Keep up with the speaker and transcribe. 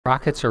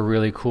Rockets are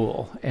really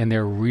cool and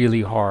they're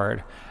really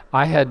hard.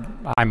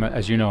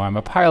 As you know, I'm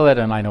a pilot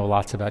and I know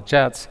lots about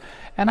jets,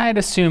 and I had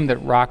assumed that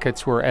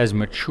rockets were as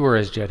mature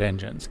as jet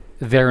engines.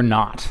 They're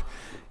not.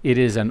 It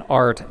is an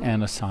art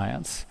and a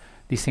science.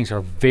 These things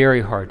are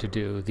very hard to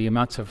do. The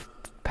amounts of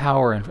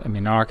power,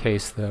 in our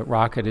case, the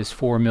rocket is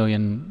 4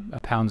 million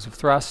pounds of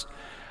thrust.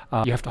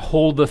 You have to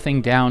hold the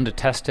thing down to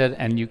test it,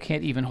 and you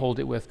can't even hold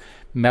it with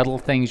metal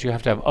things. You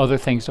have to have other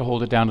things to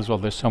hold it down as well.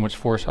 There's so much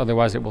force,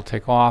 otherwise it will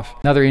take off.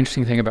 Another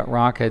interesting thing about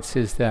rockets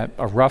is that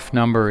a rough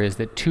number is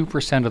that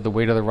 2% of the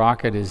weight of the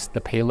rocket is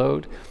the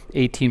payload,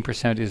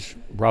 18% is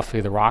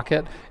roughly the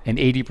rocket, and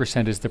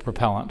 80% is the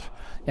propellant.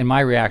 And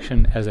my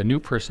reaction as a new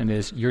person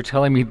is, you're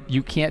telling me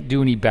you can't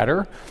do any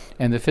better?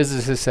 And the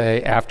physicists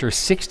say, after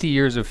 60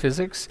 years of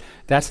physics,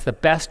 that's the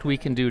best we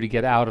can do to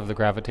get out of the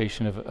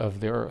gravitation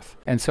of the Earth.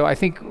 And so I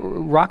think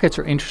rockets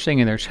are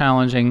interesting and they're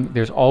challenging.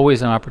 There's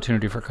always an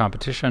opportunity for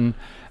competition.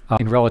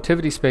 In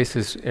relativity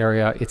spaces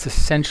area, it's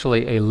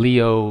essentially a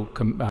LEO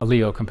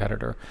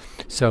competitor.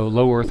 So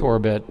low Earth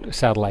orbit,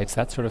 satellites,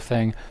 that sort of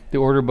thing. The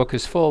order book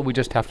is full. We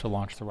just have to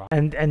launch the rocket.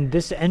 And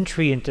this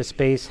entry into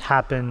space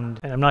happened,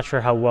 and I'm not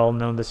sure how well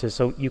known this is,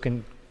 so you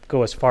can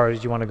go as far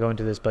as you want to go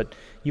into this, but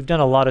you've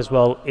done a lot as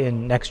well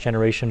in next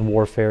generation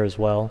warfare as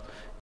well.